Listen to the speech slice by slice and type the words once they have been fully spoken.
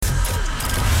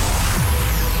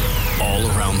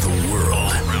around the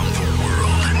world.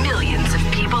 Millions of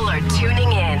people are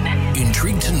tuning in.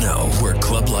 Intrigued to know where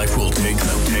club life will take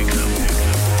them.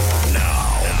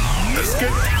 Now, let's get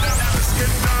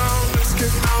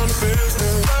down to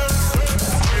business.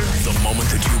 The moment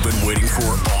that you've been waiting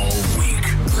for all week.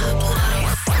 Club life.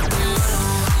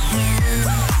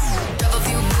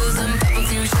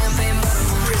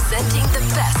 Presenting the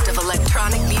best of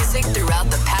electronic music throughout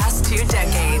the past 2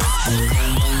 decades.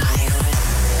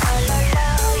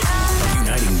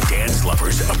 Uniting dance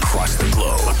lovers across the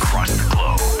globe.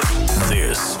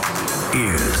 This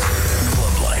is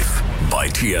Club Life by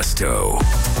Tiësto.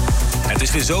 Het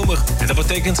is weer zomer en dat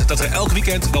betekent dat er elk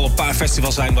weekend wel een paar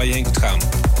festivals zijn waar je heen kunt gaan.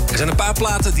 Er zijn een paar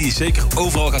platen die je zeker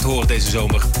overal gaat horen deze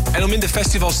zomer. En om in de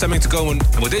festivalstemming te komen,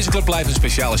 wordt deze Club Live een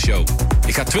speciale show.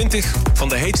 Ik ga 20 van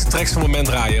de heetste tracks van het moment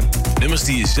draaien. Nummers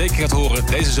die je zeker gaat horen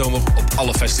deze zomer op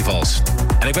alle festivals.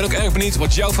 En ik ben ook erg benieuwd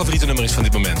wat jouw favoriete nummer is van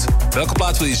dit moment. Welke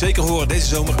plaat wil je zeker horen deze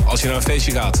zomer als je naar een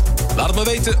feestje gaat? Laat het me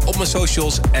weten op mijn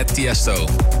socials @Tiësto.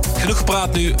 Genoeg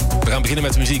gepraat nu, we gaan beginnen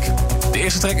met de muziek. De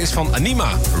eerste track is van Anyma,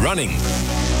 Running.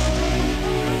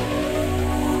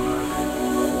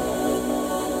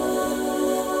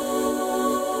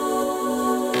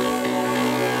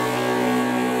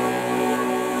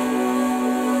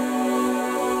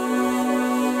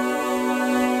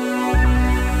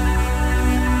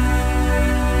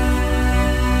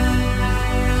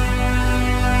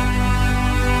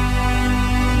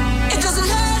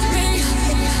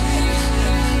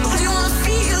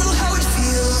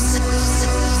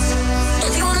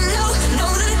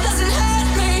 No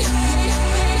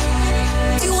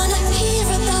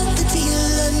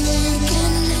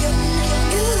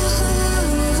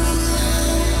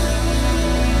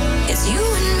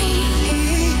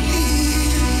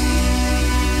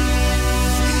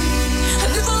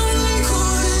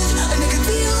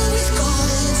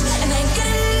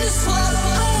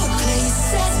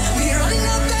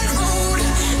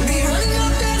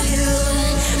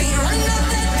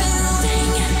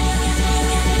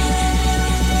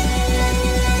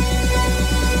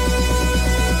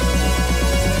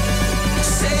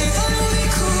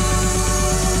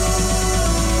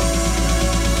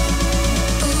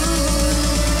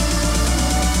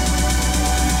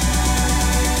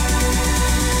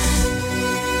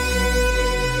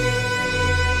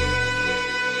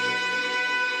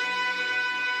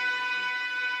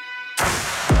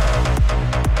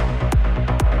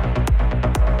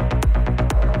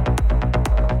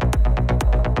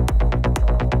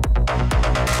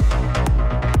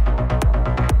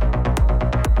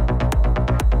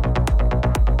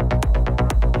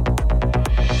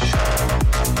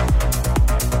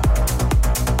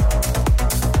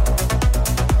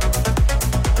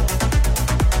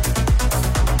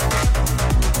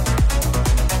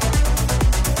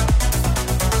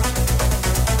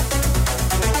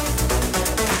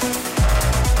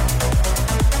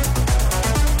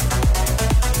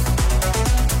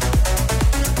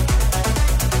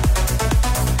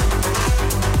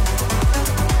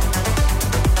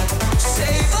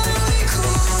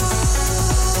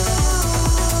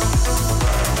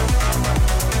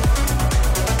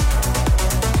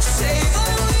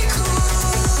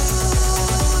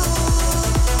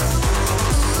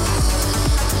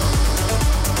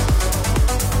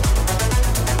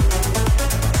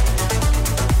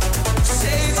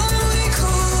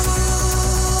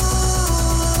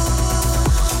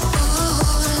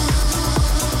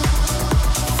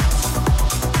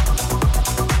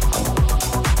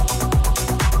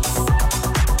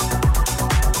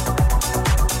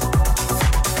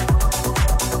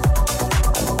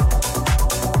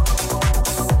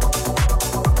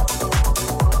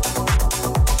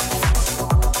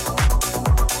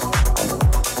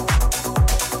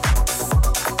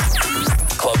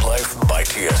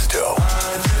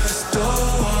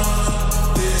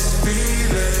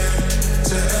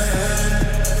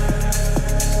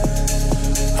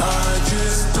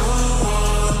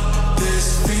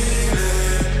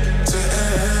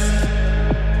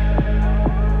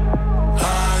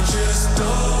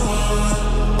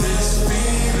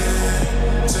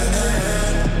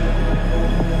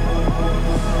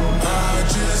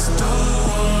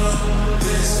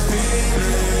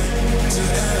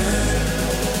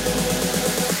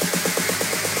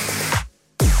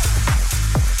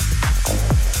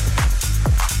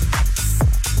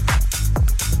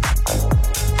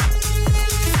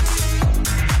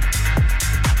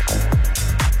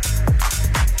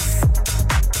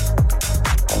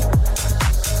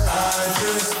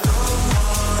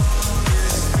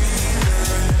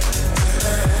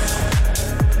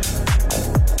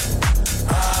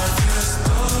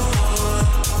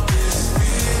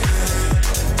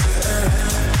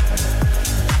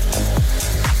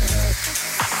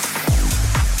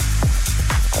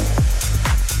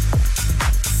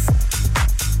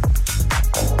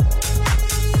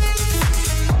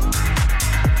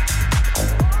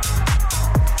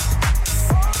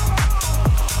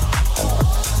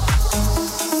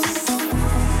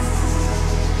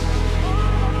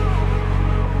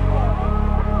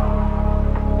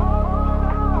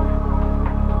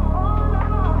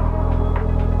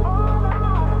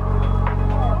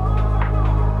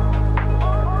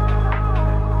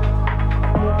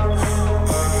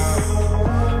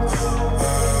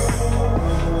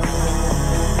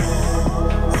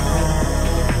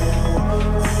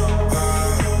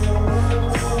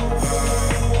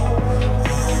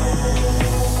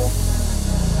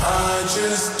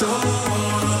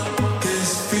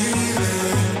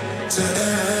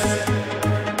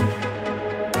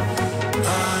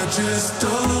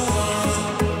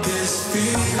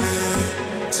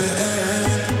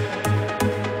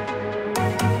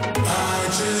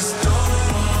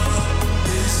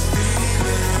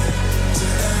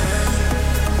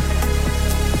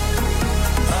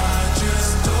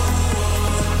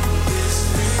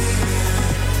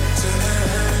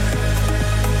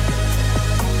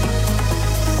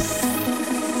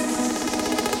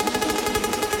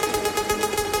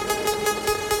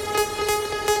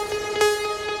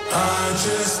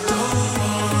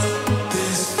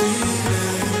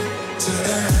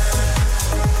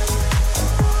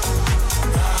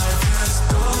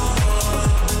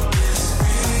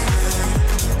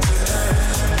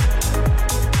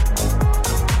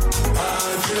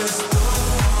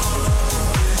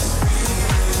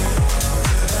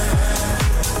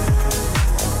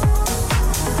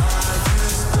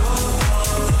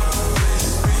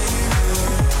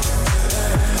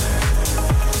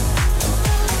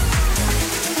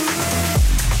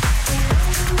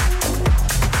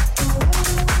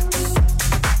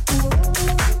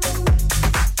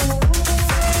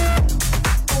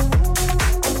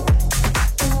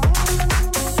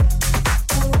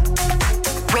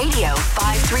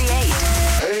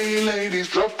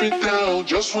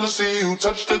Just wanna see you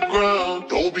touch the ground.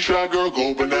 Don't be shy, girl,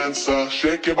 go bonanza.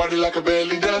 Shake your body like a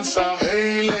belly dancer.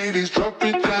 Hey, ladies, drop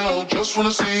it down. Just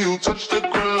wanna see you touch the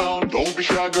ground. Don't be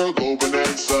shy, girl, go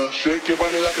bonanza. Shake your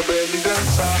body like a belly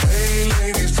dancer. Hey,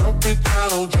 ladies, drop it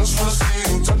down. Just wanna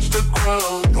see you touch the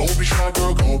ground. Don't be shy,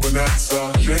 girl, go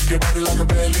bonanza. Shake your body like a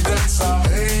belly dancer.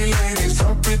 Hey, ladies,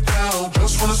 drop it down.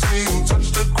 Just wanna see you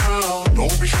touch the ground.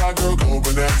 Don't be shy, girl, go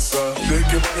bonanza.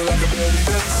 Shake your body like a belly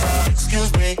dancer.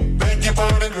 Excuse me, beg your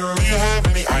pardon, girl. Do you have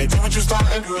any idea what you're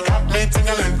starting, girl? Got me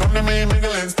tingling, come to me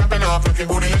mingling, stepping off, looking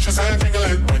bootylicious and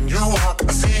tingling. When you walk,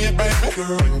 I see it, baby,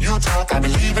 girl. When you talk, I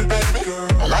believe it, baby, girl.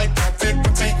 I like that thick,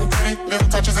 petite, and pretty, little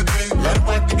touches of ditty. Let it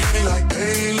work the kitty like,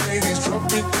 hey, ladies, drop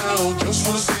it down. Just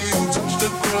wanna see you touch the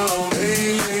ground.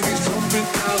 Hey, ladies, drop it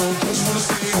down. Just wanna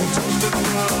see you touch the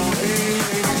ground. Hey,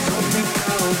 ladies, drop it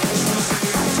down. Just wanna see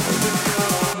you touch the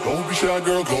ground. Don't be shy,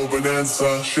 girl, go bonanza.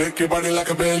 Shake your body like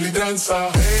a belly dancer.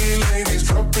 Hey, ladies,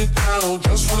 drop it down.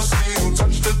 Just wanna see you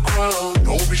touch the ground.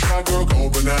 Don't be shy, girl, go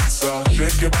bonanza.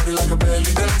 Shake your body like a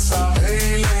belly dancer.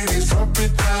 Hey, ladies, drop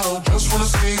it down. Just wanna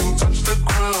see you touch the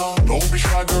ground. Don't be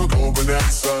shy, girl, go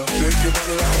bonanza. Shake your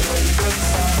body like a belly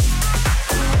dancer.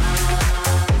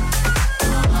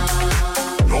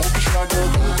 Don't be shy, girl,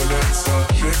 go bonanza.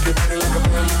 Shake your body like a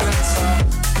belly dancer.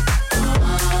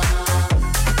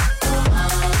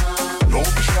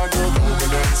 Don't be shy, girl, go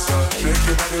bonanza. Shake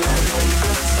your body like a belly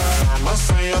dancer. I must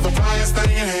say you're the brightest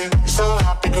thing in here. You're so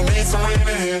hot, you can need some rain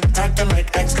in here. Type to make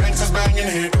ex-gangsters bang in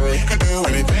here. Girl, you can do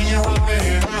anything you want in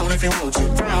here. Down if you want to,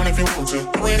 down if you want to.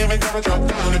 You ain't even gotta drop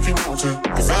down if you want to.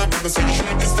 Cause I've never seen you shake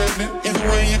and stand it. Either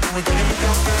way you do it, you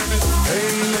can stand it.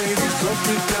 Hey ladies, drop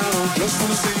it down. Just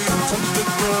wanna see you touch the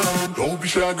ground. Don't be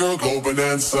shy, girl, go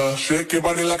bonanza. Shake your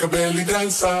body like a belly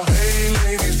dancer. Hey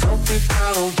ladies, drop it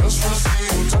down. Just wanna see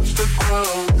you touch the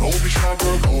ground. Don't be shy,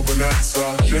 girl, go bonanza.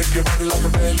 Shake your body like a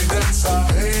belly dancer.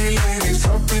 Hey ladies,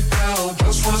 drop it down.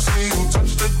 Just wanna see you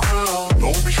touch the ground.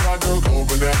 Don't be shy, girl, go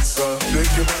bonanza.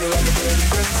 Shake your body like a belly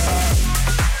dancer.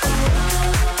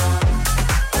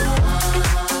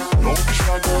 Don't be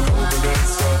shy, girl, go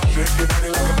bonanza. Shake your body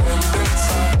like a belly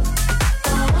dancer.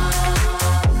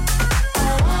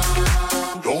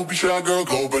 Don't be shy, girl,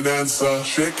 go bonanza.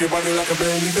 Shake your body like a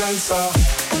belly dancer.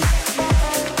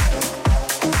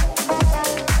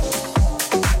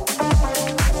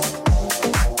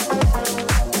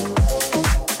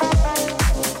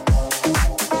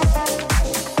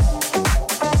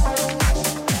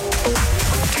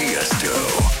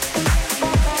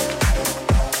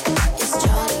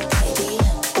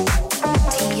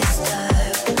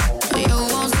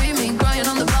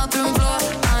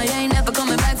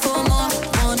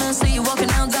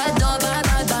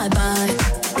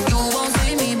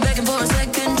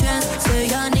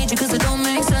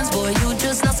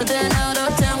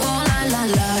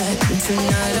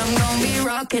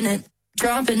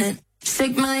 Dropping it,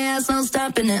 shake my ass, no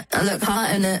stopping it. I look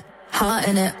hot in it, hot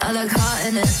in it. I look hot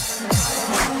in it.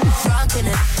 Rocking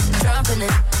it, dropping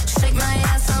it, shake my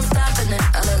ass, no stopping it.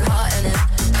 I look hot in it,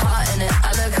 hot in it.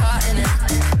 I look hot in it.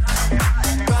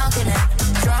 Rocking it,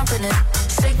 dropping it,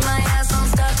 shake my ass, no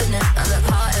stopping it. I look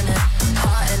hot in it,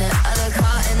 hot in it. I look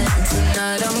hot in it.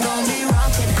 Tonight I'm gonna be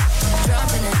rocking it,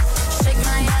 dropping it, shake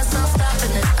my ass, no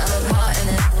stopping it. I look hot in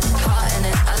it, hot in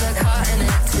it. I look hot in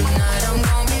it. Tonight I'm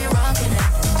gonna be rocking it,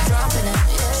 dropping it,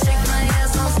 shake my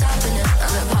ass, no stopping it. I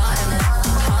look hot in it,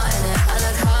 hot in it. I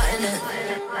look hot in it.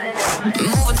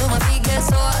 Moving till my feet get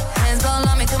sore.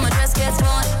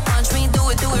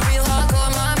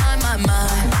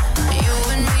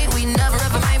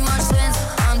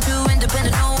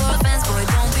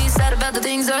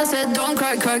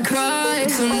 cry.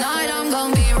 Tonight I'm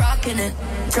gonna be rocking it,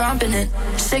 dropping it.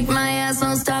 Shake my ass,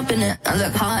 no stopping it. I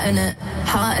look hot in it,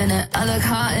 hot in it. I look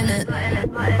hot in it.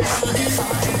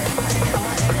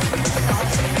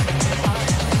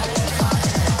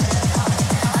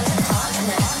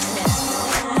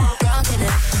 Rocking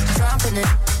it, dropping it.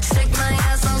 Shake my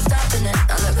ass, no stopping it.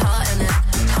 I look hot in it,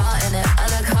 hot in it. I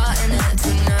look hot in it.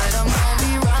 Tonight I'm gonna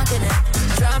be rocking it,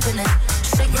 dropping it.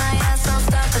 Shake my ass, no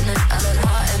stopping it. I look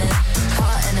hot in it,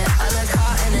 hot in it. I look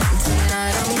hot in it.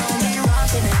 Tonight I'm gonna be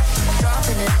rocking it,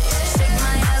 dropping it. Shake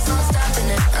my ass, no stopping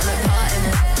it. I look hot in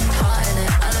it, hot in it.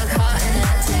 I look hot in it.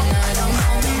 Tonight I'm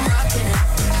gonna be rocking it,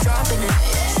 dropping it.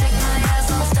 Shake my ass,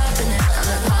 no stopping it. I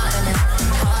look hot in it,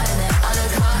 hot in it. I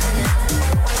look hot in it.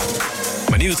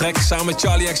 Mijn nieuwe track samen met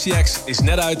Charli XCX is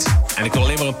net uit. En ik wil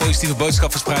alleen maar een positieve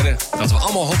boodschap verspreiden. Dat we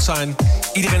allemaal hot zijn.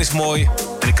 Iedereen is mooi.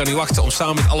 En ik kan niet wachten om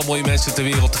samen met alle mooie mensen ter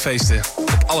wereld te feesten.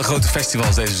 Op alle grote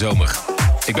festivals deze zomer.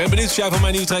 Ik ben benieuwd wat jij van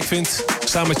mijn nieuwe track vindt.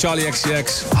 Samen met Charli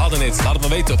XCX. Haal er niet. Laat het maar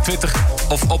weten op Twitter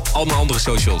of op al mijn andere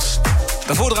socials.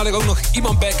 Daarvoor draai ik ook nog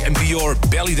Imanbek en BYOR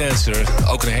Belly Dancer.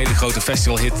 Ook een hele grote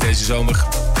festivalhit deze zomer.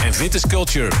 En Vintage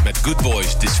Culture met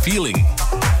GOODBOYS This Feeling.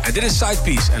 En dit is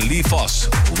SIDEPIECE en Foss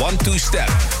 1-2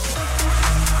 Step.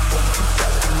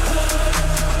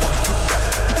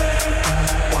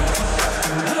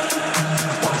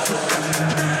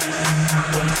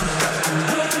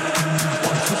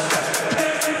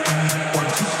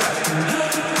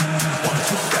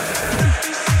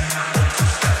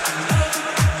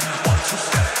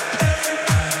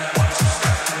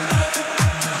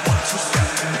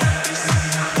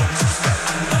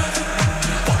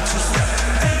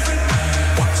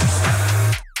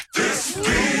 This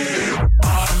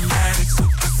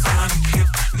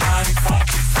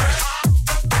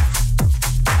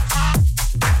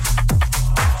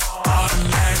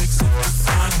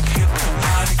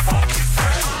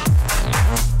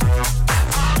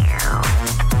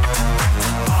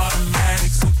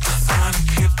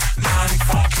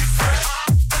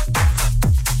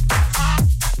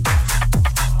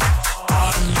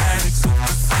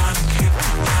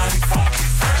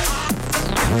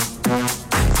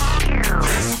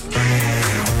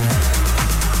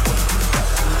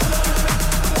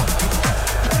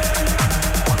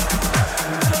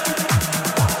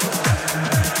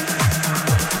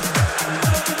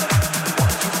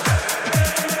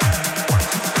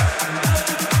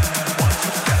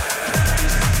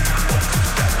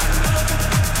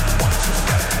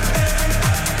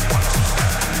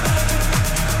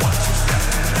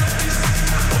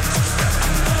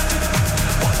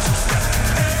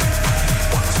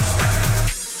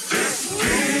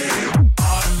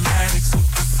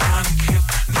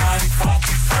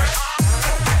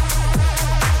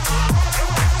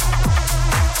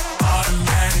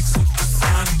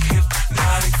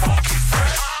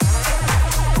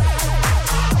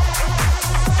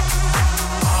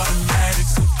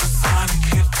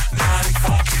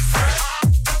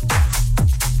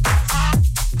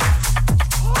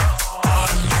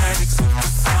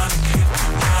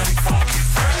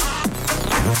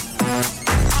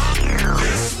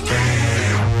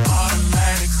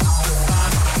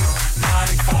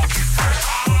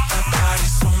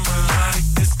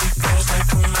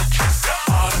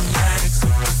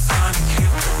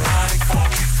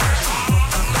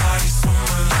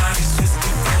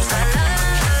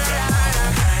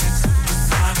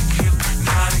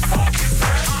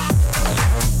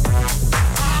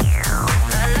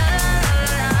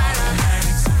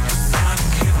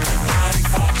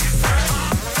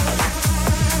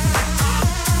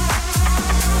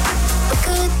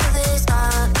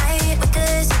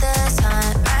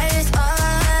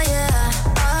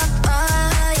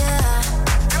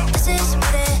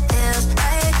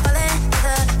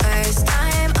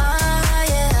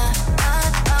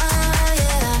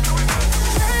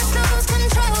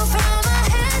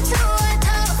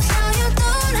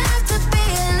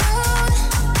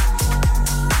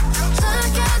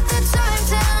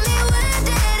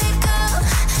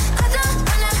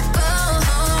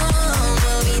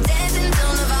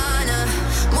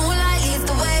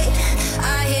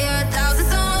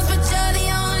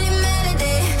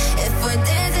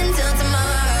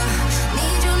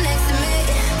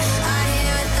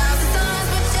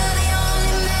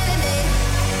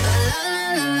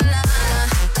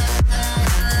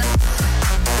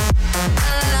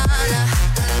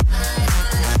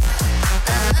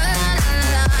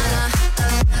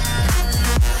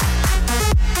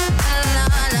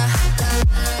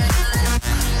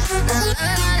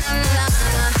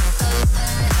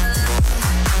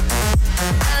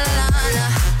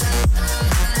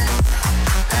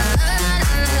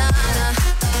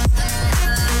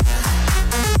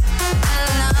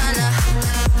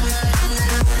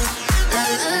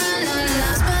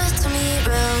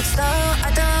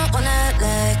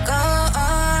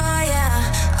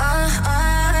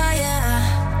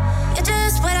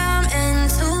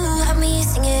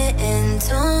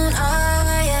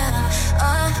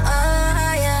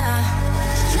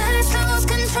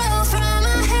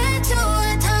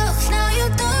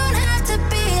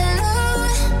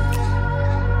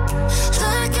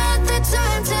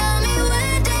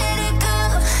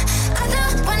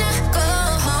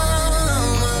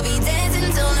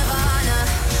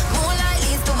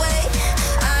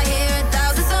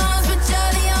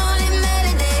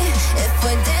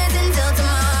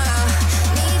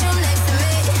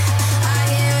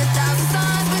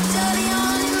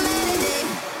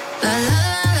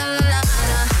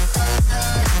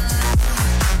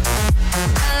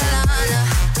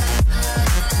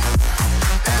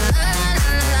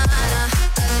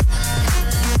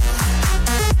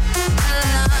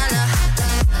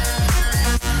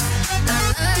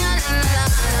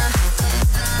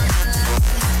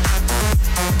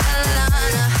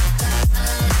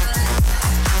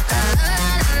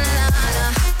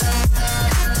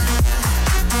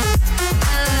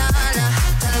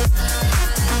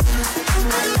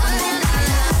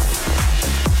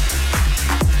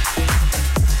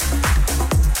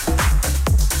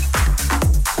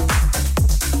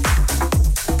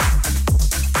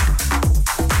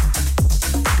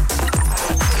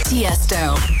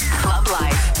Tiësto. Club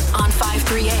Life on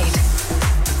 538.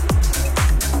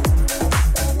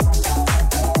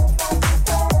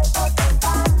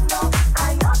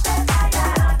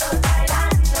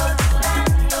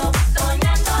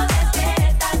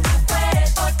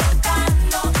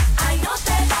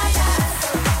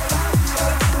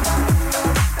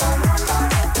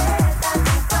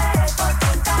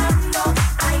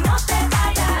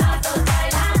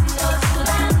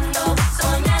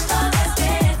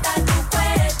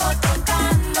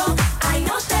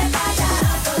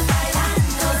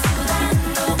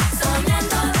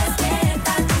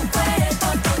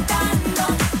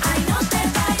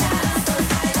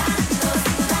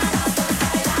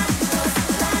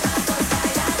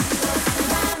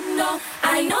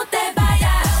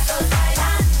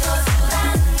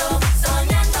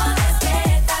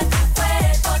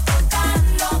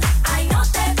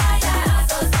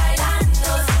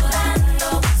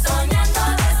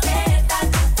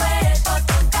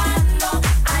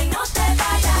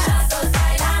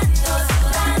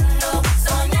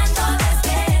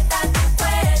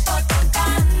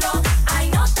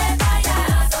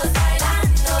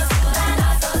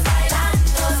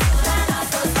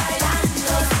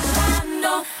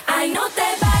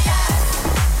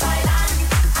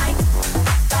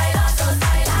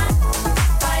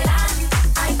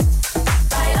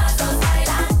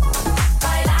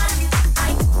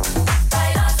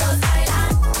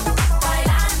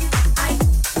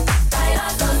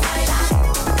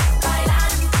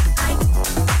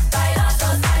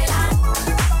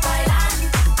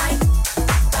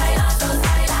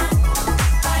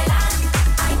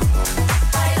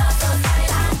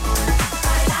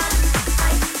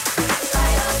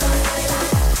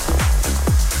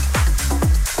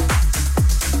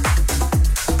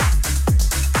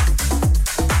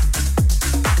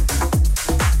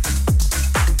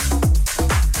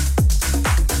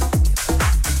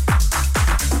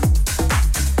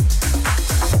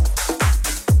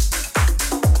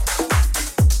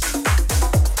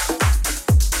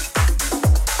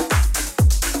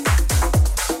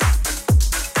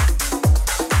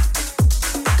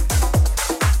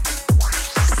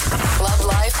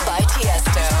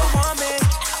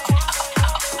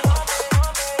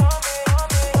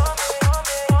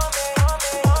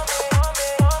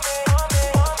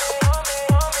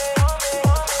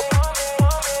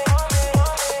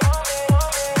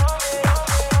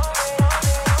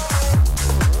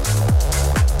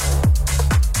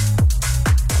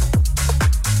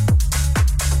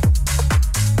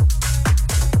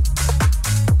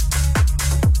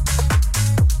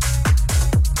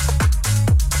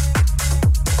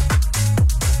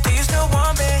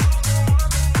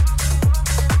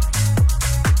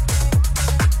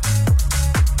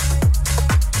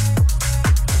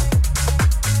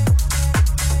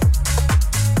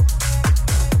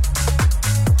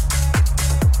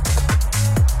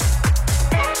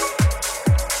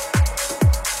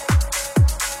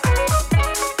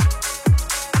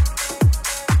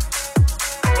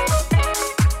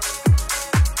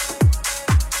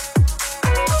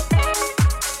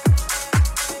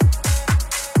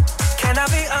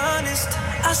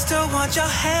 want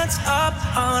your hands up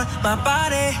on my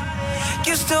body.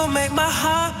 You still make my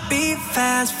heart beat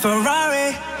fast.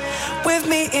 Ferrari, with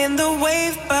me in the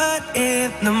wave, but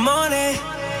in the morning.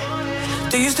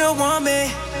 Do you still want me?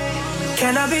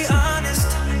 Can I be honest?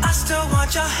 I still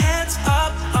want your hands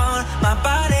up on my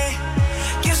body.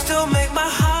 You still make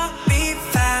my heart beat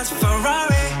fast.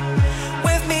 Ferrari,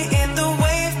 with me in the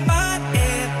wave, but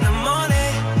in the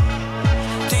morning.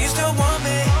 Do you still want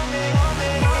me?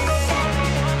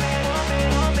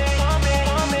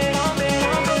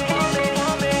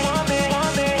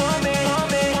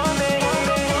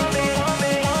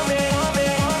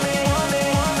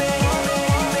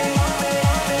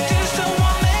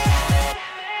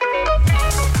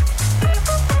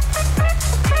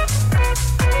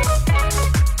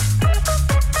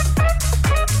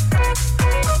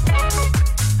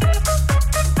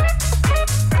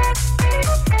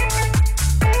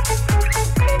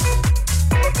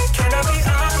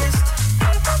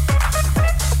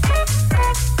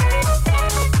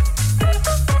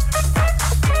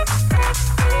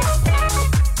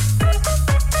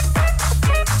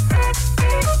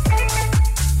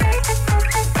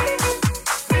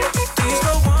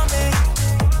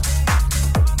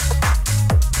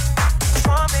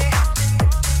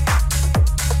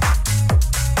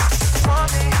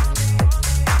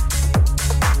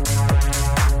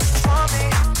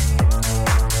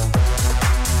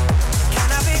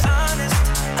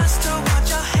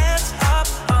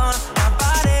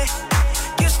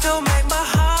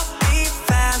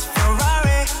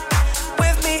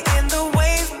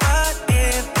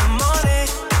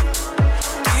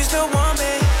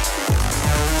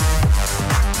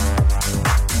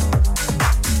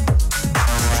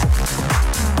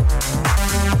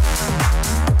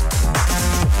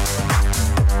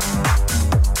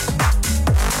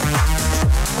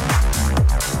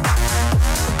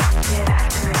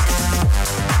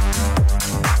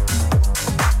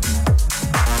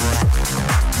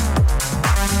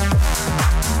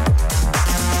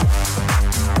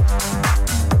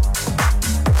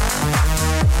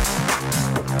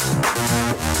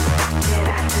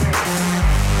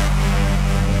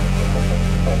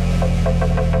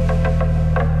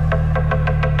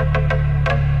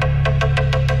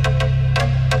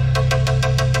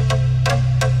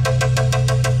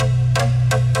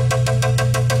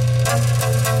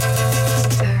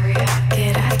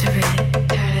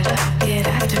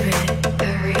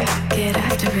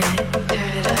 after it,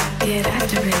 turn it up, get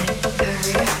after it,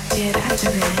 hurry up, get after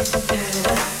it, turn it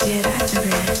up, get after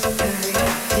it, hurry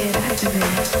up, get after it,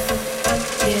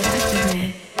 get after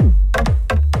it.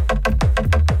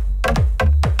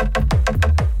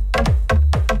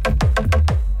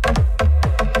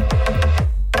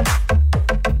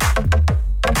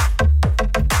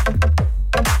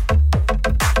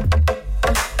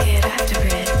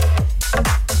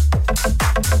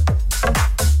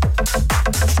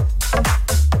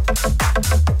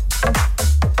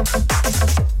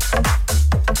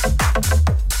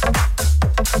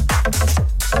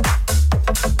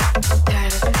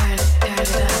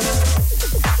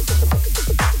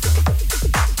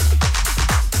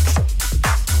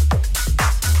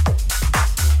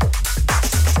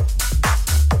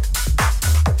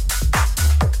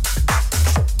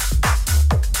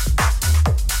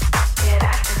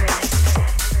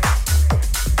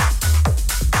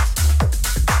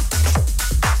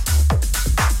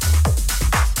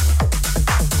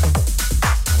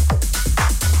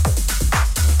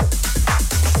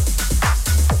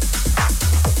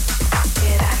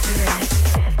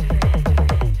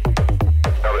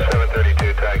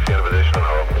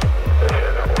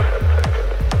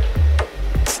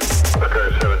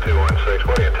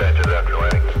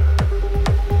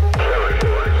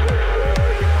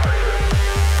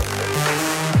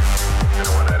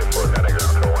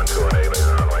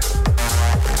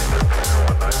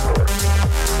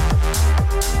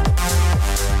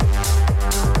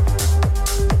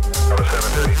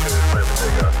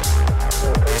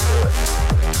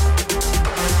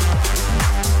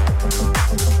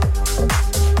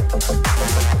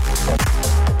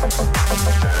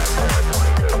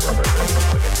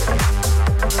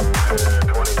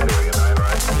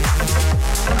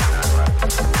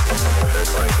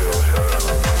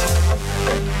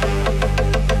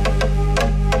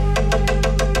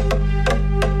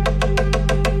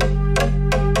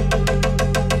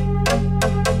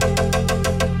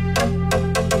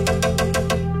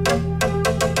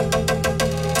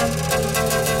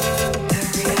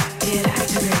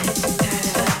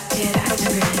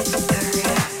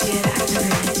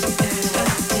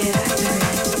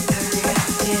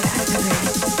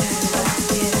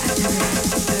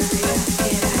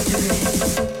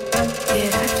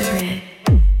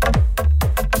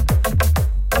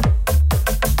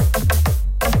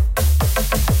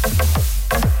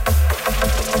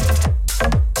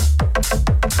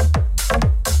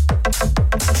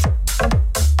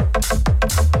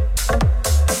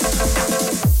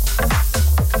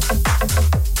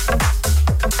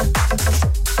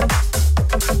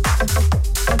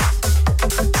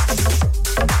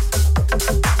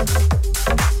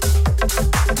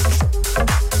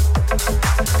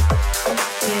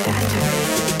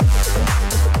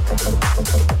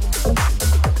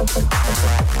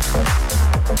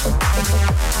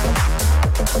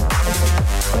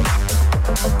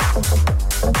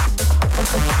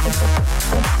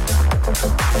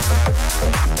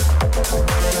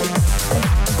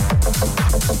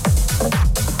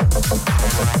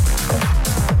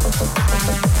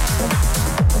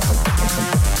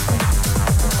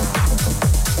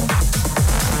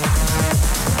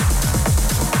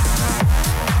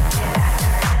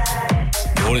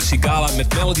 Sigala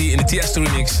met Melody in de Tiësto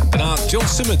remix. Daarna John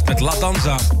Summit met La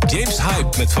Danza. James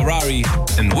Hype met Ferrari.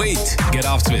 En Wait, Get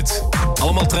After It.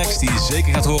 Allemaal tracks die je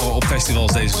zeker gaat horen op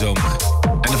festivals deze zomer.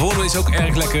 En de volgende is ook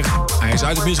erg lekker. Hij is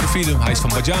uit het Musical Freedom. Hij is van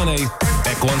PAJANE.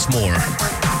 Back Once More.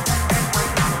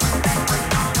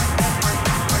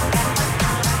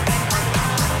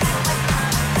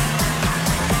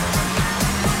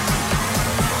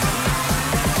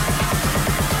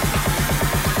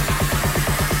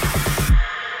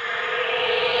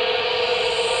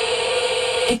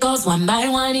 It goes one by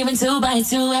one, even two by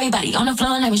two. Everybody on the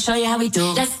floor, let me show you how we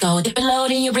do. Let's go, dip it low,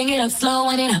 then you bring it up slow.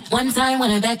 Wind it up one time,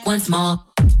 wind it back once more.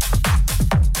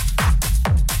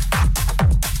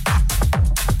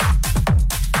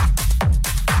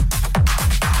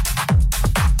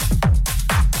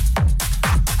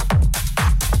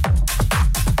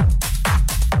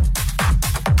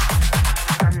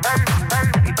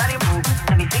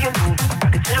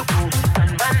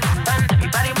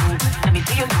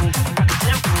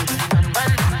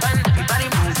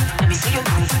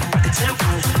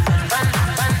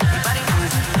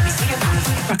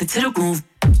 To the groove.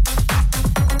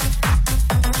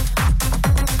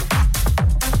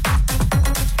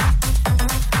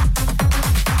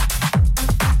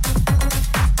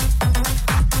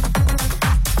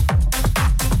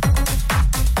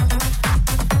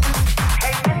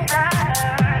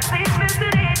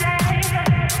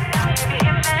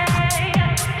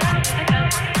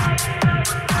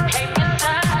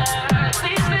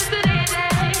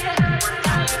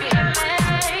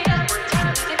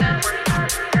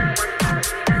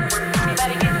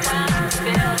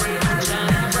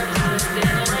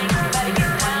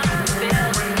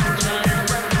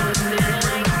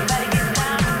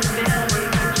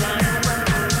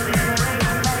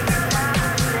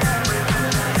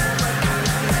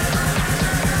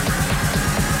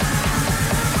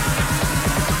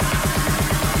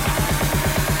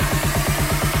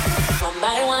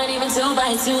 Buy one, even two,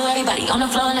 buy two. Everybody on the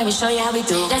floor, let me show you how we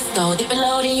do. Let's go, dip it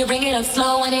low, then you bring it up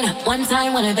slow. One it up, one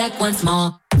time, one it back once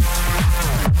more.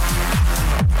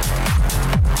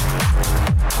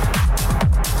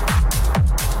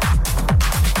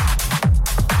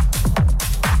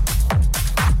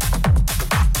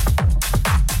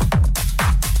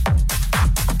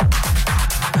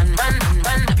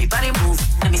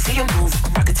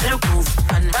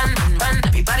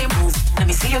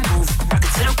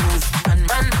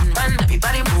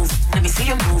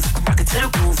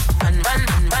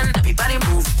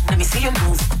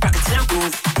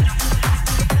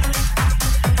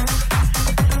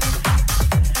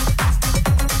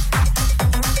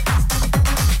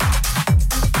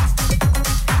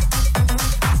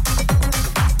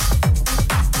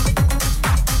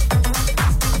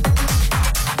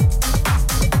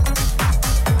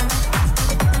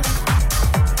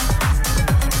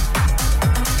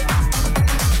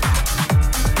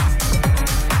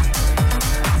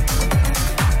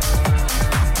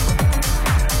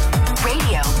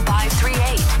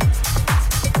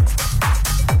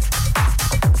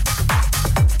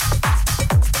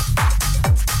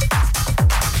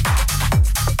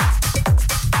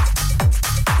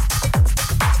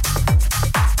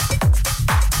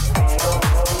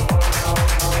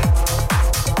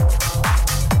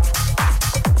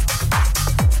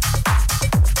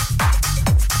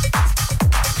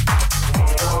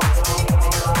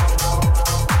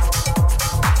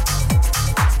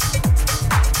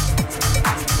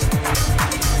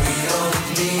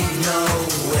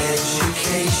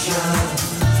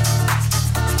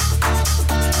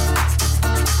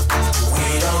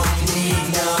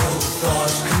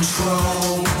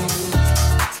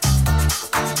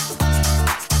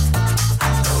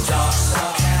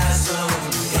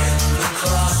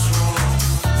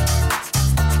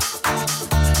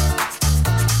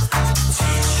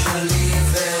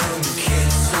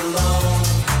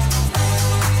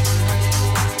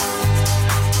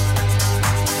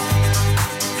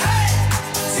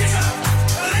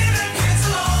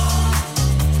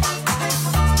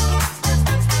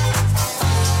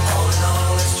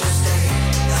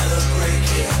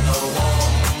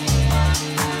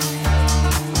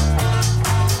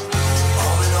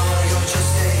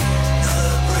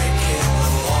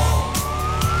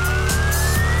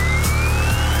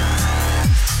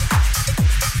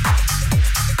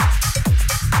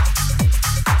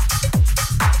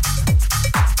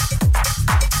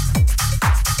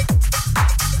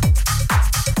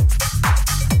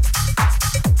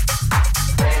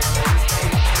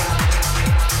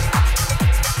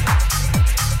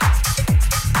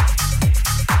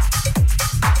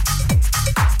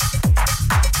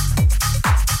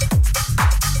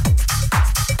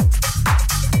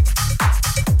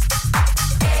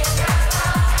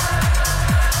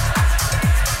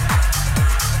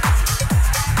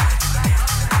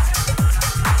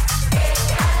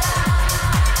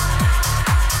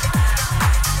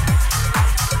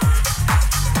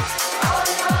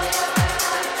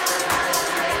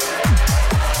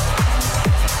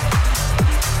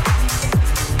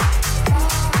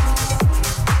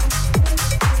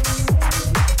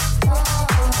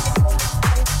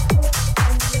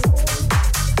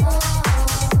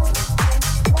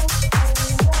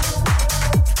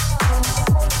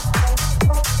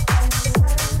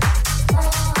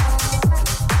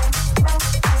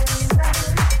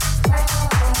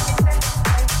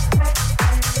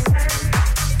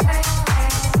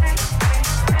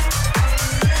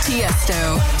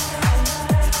 Tiësto.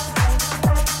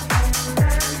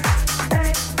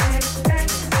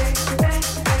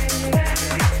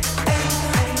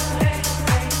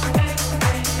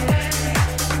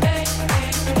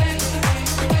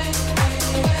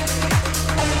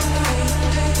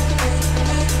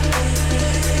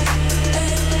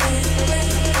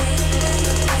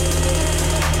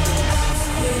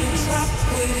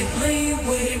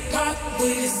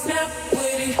 With it, snap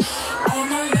with it. All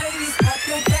my ladies, pop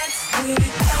your backs with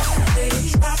it.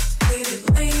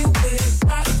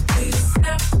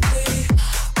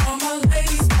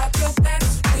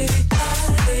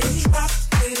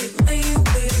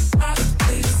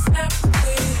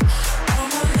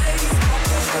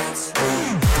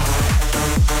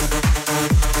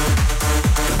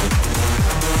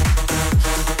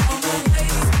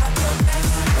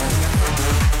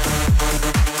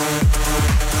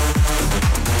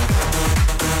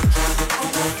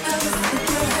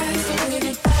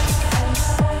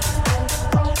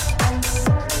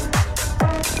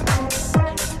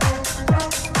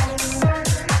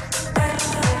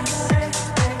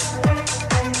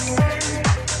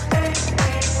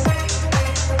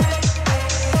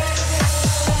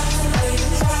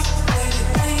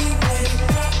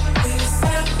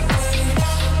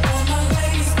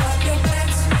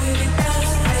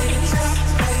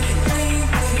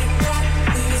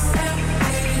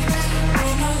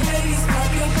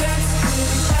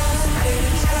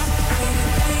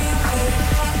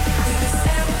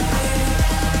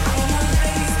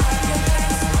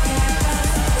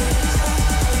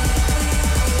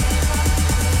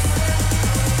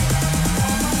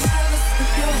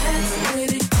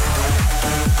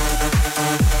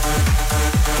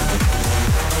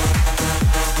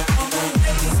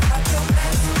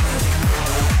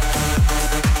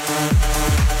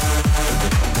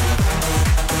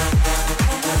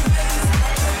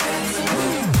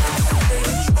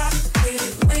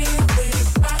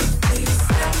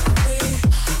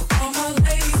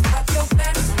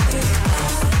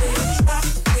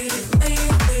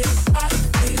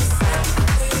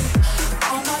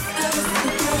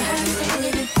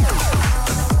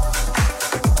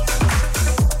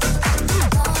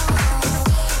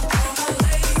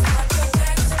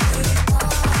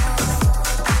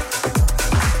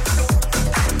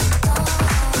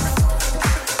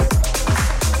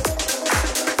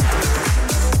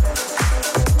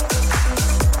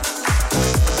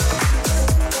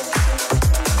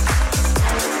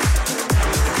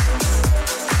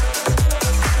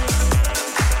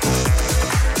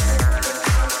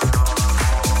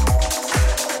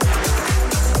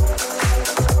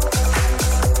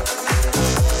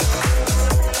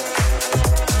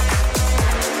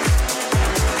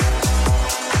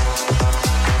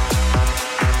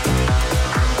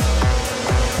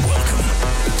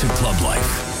 club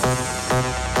life.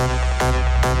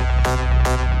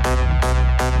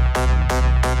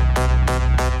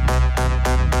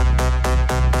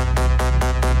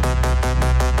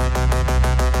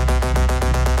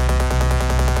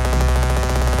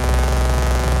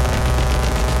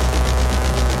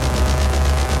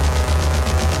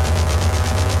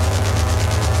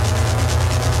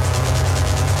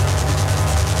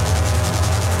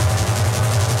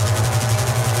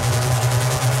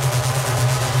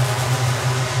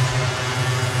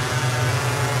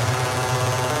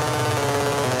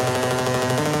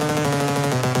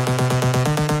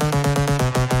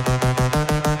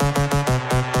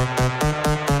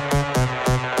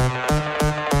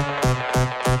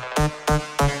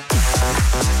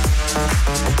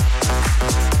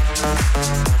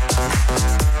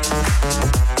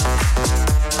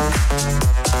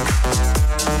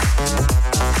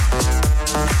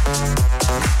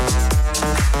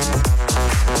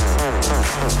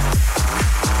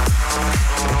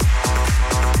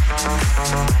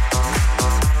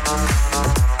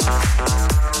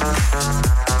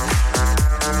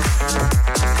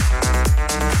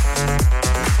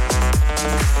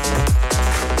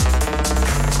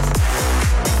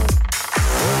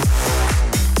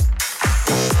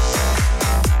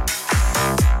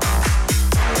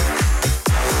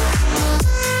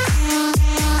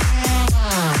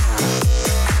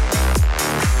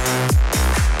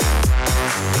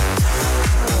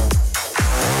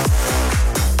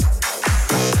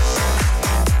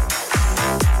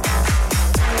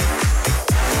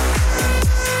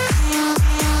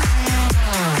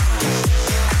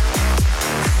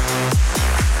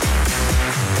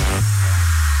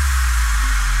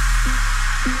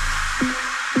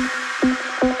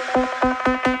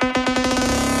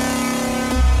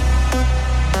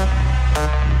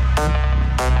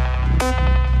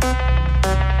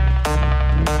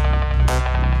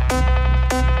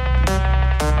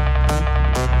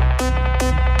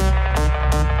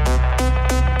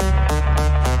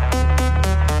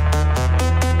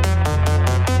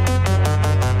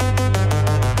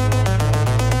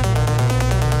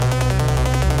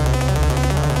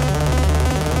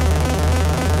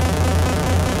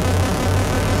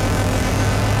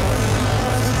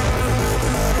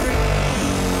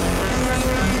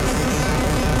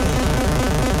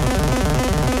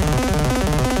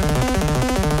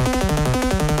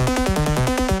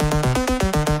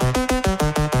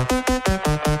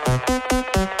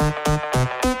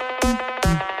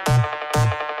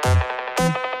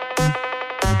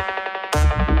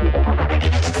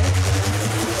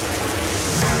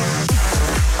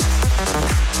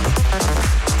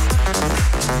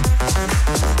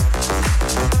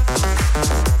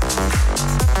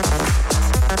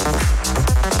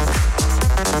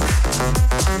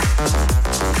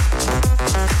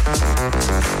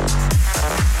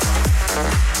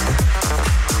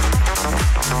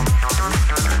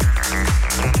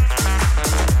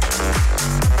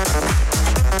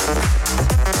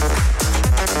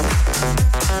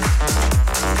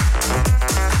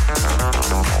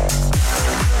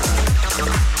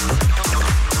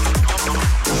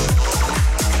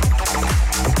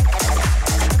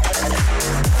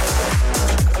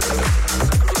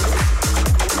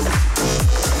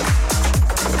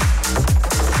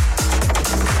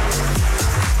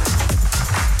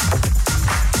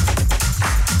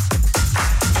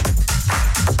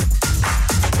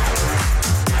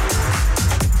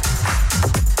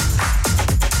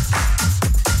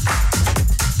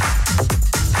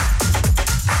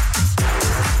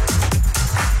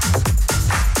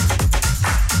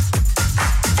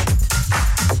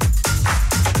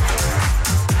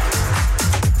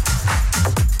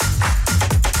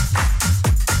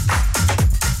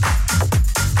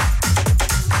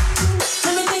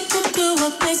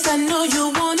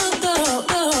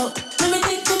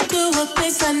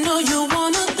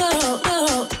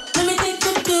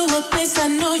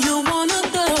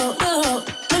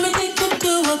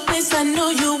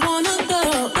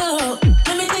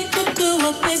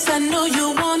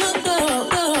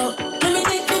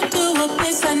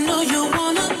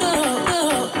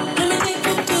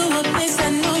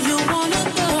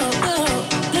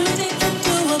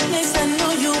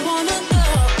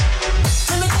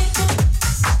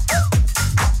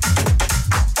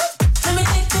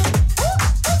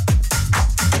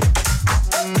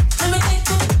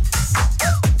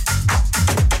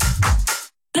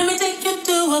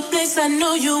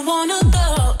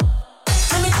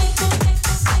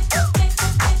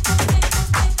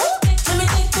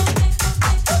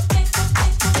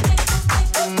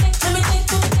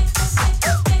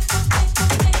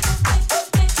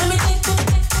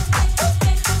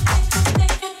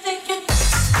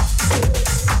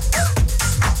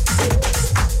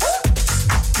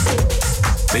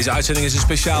 Deze uitzending is een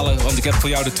speciale, want ik heb voor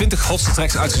jou de 20 hotste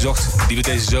tracks uitgezocht die we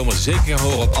deze zomer zeker gaan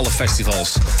horen op alle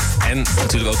festivals. En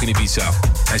natuurlijk ook in Ibiza.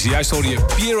 En zojuist hoorde je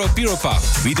Pirupa,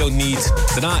 We Don't Need.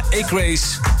 Daarna ACRAZE,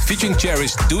 featuring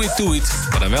Cherish, Do It,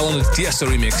 maar dan wel in de Tiësto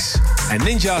remix. En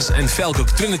NXNJAS en Felguk,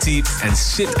 Trinity en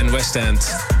Sid en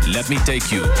Westend, Let Me Take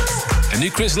You. En nu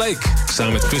Chris Lake,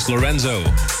 samen met Chris Lorenzo,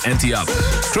 Anti-Up,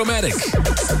 Chromatic.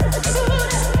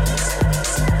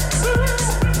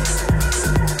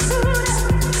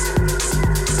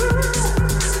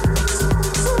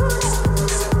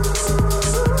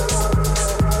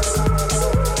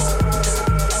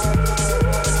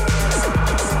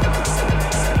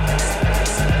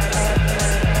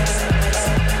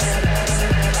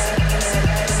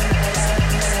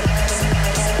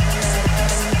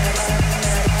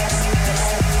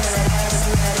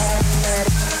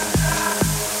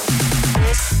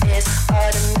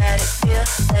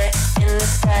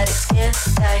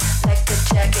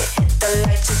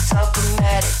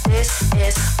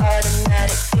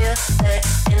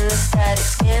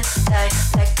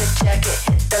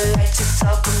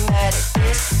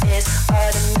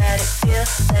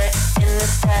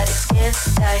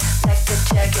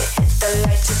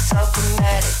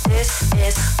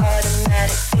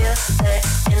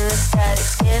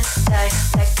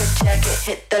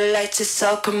 It's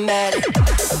so chromatic.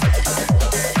 This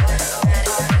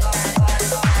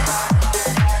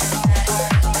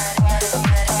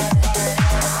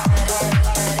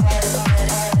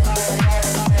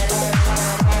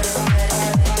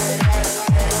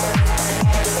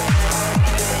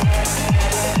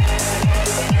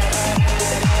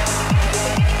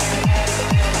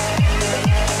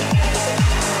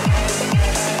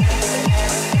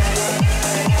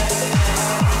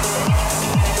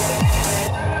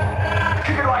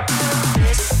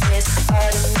is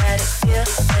automatic.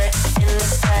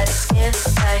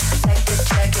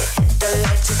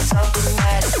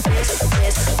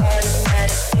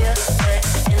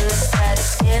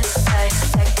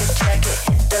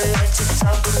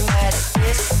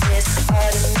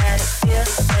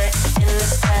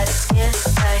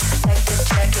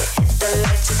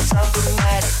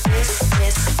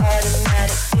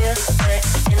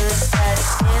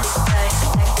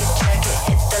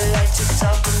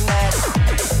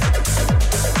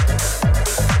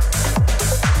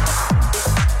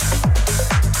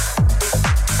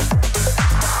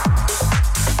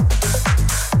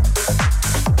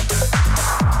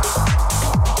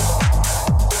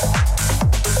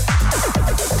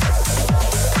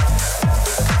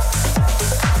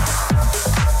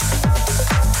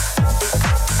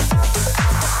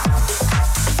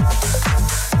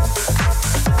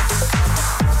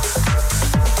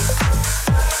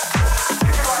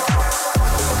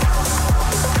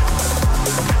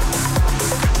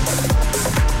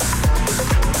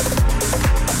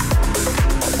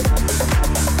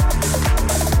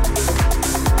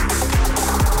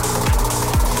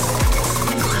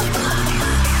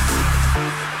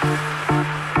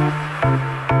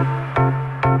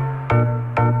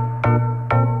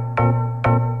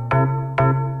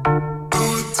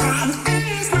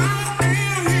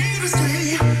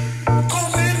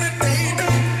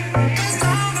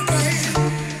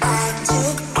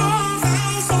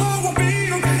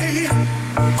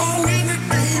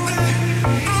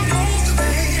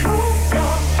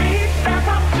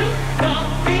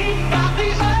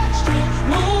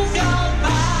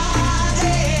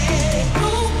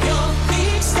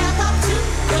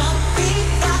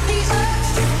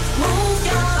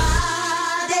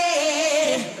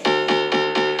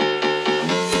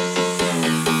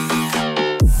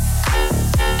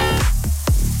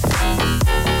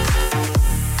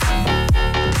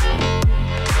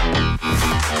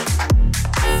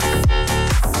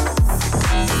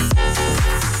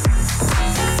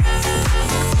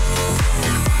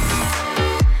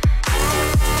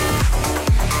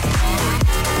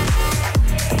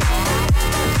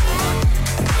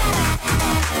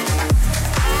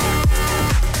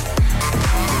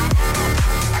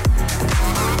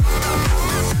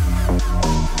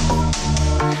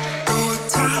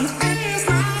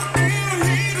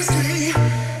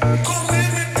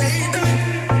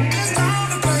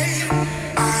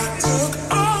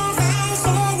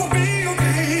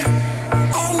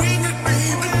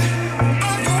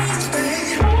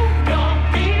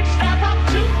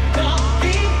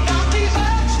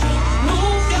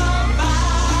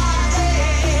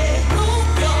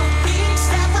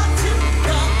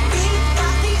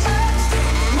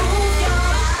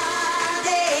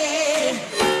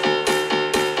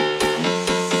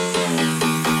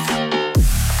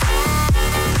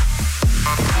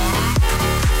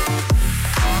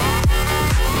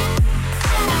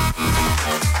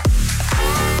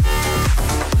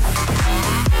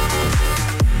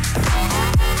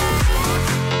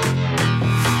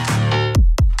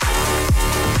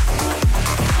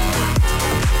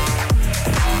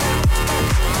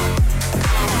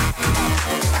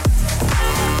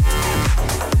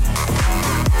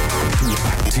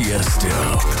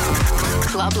 Radio.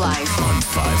 Club Life On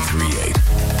 538.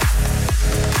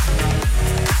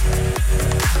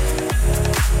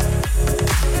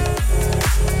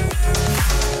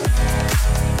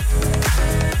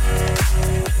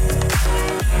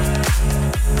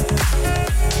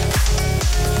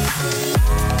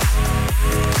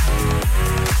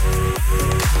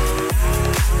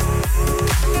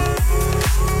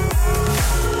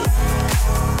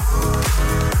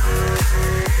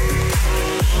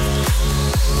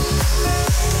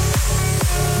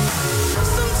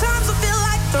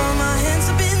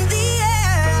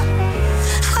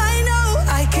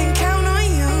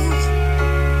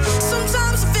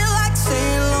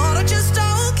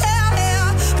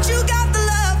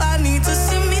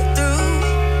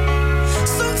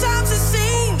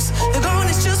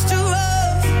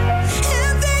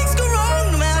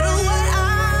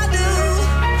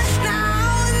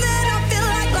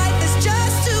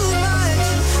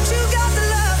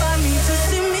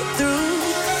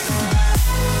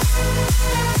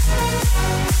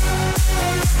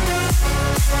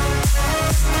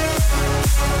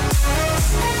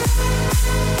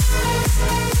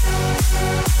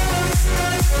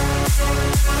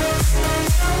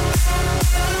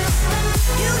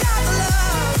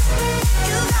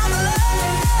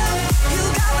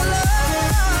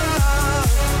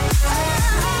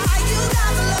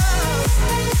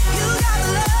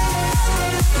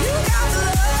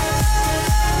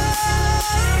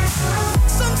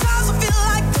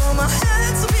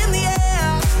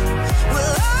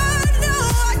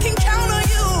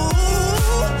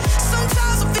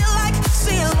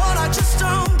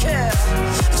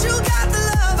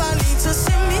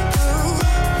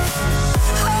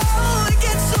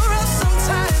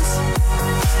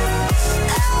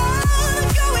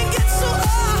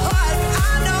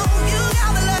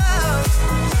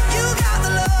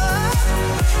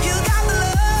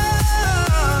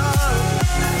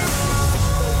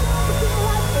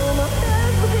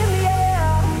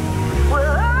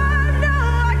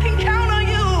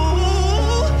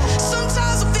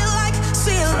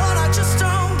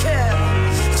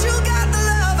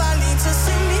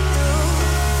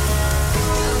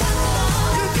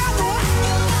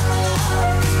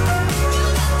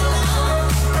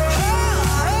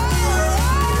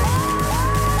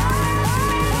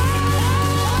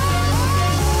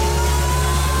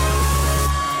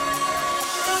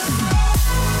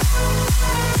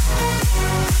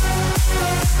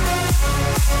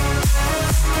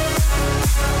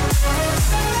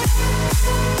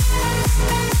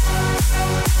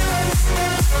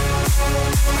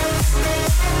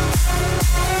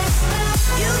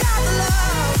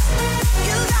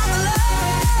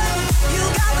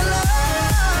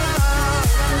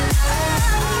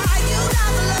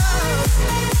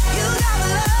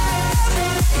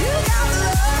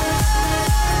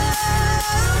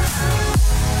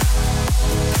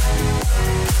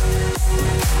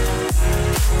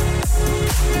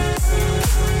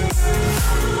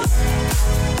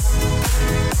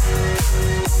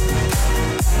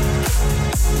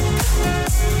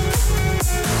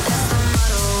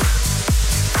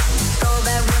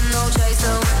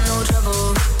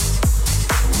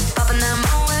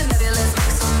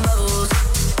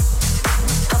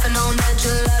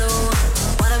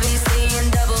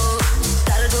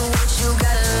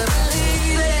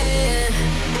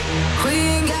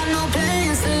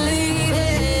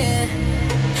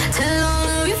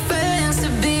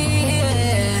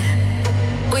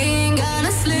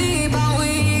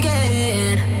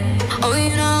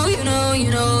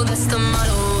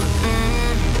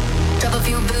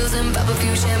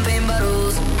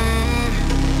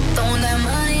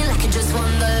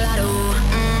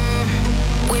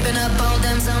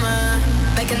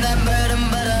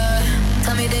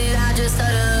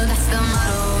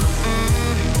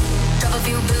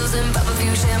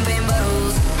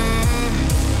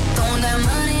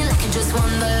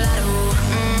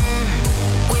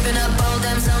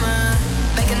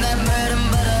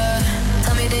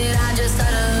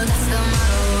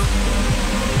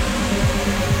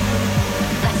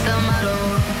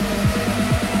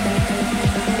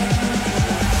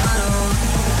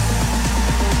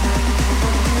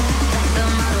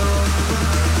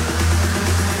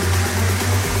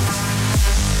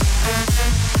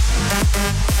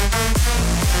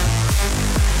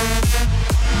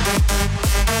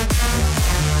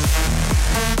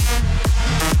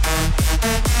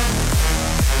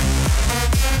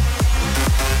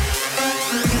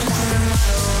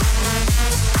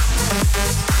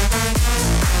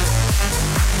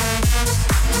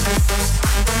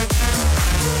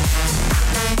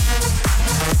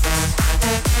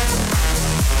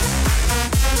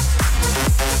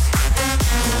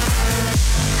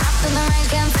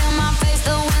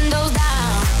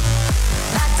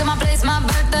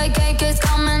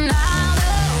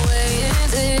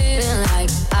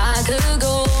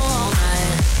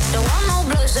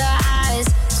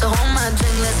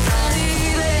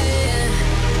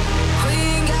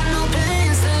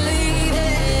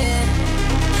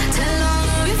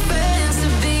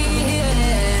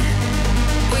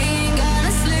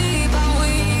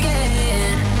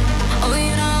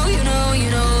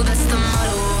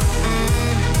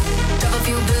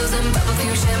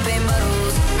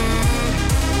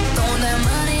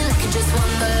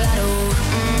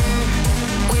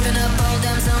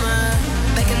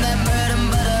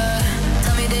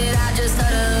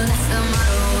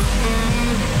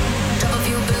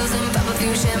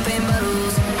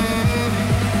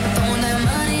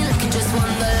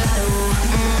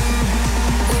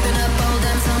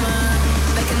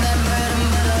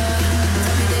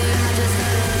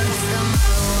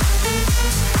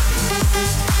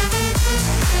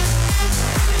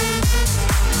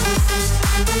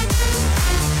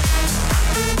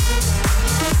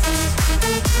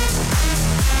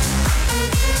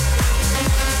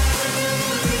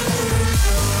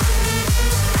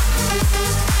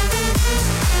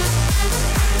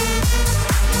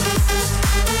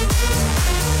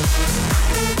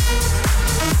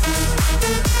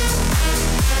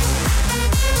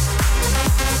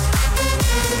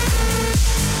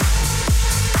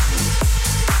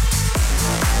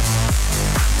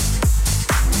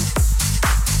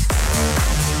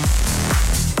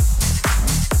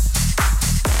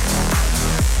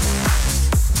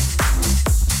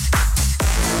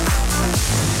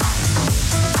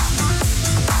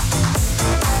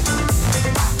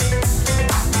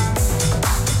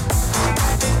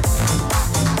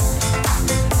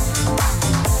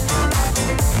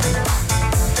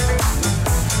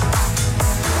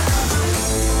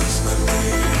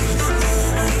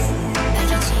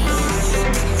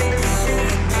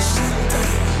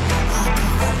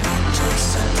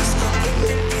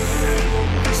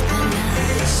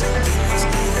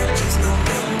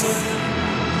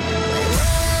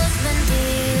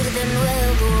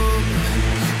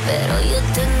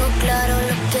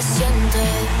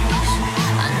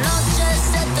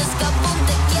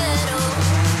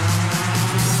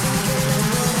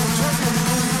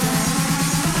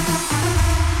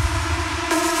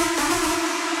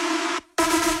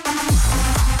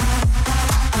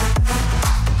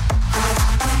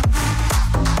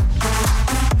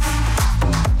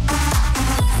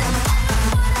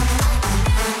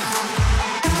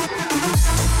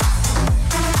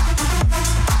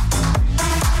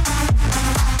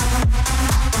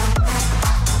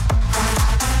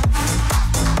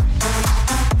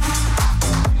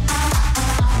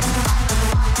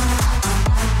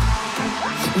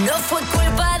 No fue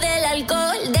culpa del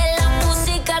alcohol, de la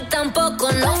música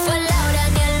tampoco. No fue la hora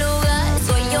ni el lugar.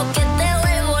 Soy yo que te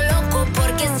vuelvo loco,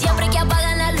 porque siempre que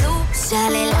apagan la luz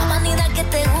sale la manida que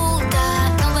te gusta.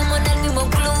 Nos vemos en el mismo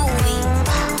club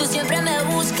y tú siempre me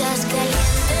buscas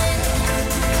caliente.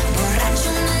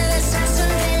 Borracho me deshazo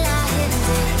entre la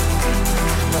gente.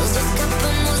 Nos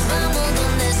escapamos, vamos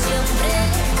donde siempre.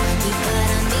 Y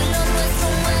para mí lo nuestro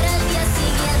muere al día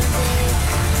siguiente.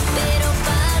 Pero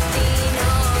para ti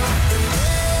no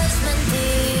puedes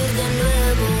mentir de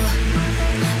nuevo.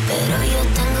 Pero yo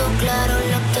tengo claro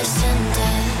lo que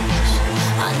sientes.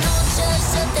 Anoche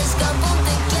se te escapó un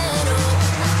te quiero.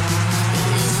 Y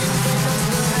dicen que los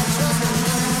borrachos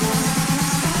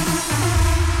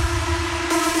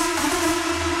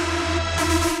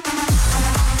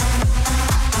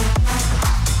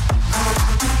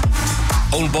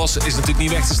no Öwnboss is natuurlijk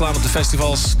niet weg te slaan op de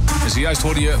festivals. En zojuist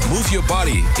hoorde je Move Your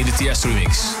Body in de Tiësto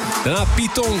remix. Daarna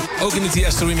Tong, ook in de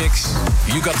Tiësto remix.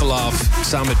 You Got The Love,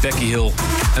 samen met Becky Hill.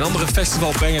 Een andere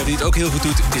festivalbanger die het ook heel goed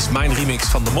doet, is mijn remix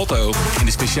van De Motto in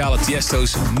de speciale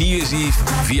Tiësto's New Year's Eve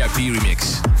VIP remix.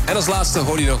 En als laatste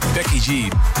hoorde je nog Becky G,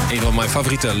 een van mijn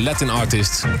favoriete Latin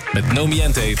artists, met No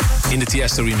Miente in de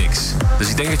Tiësto remix. Dus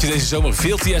ik denk dat je deze zomer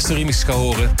veel Tiësto remixes gaat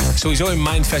horen, sowieso in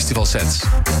mijn festival sets.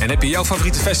 En heb je jouw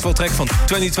favoriete festivaltrack van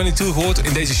 2022 gehoord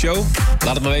in deze show?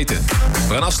 Laat het me weten.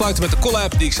 We gaan afsluiten met de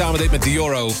collab die ik samen deed met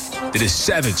BYOR. Dit is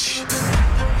Savage.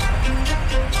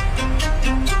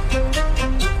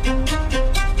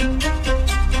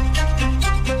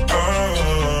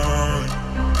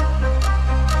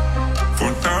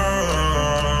 For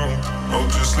now, I'll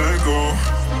just let go.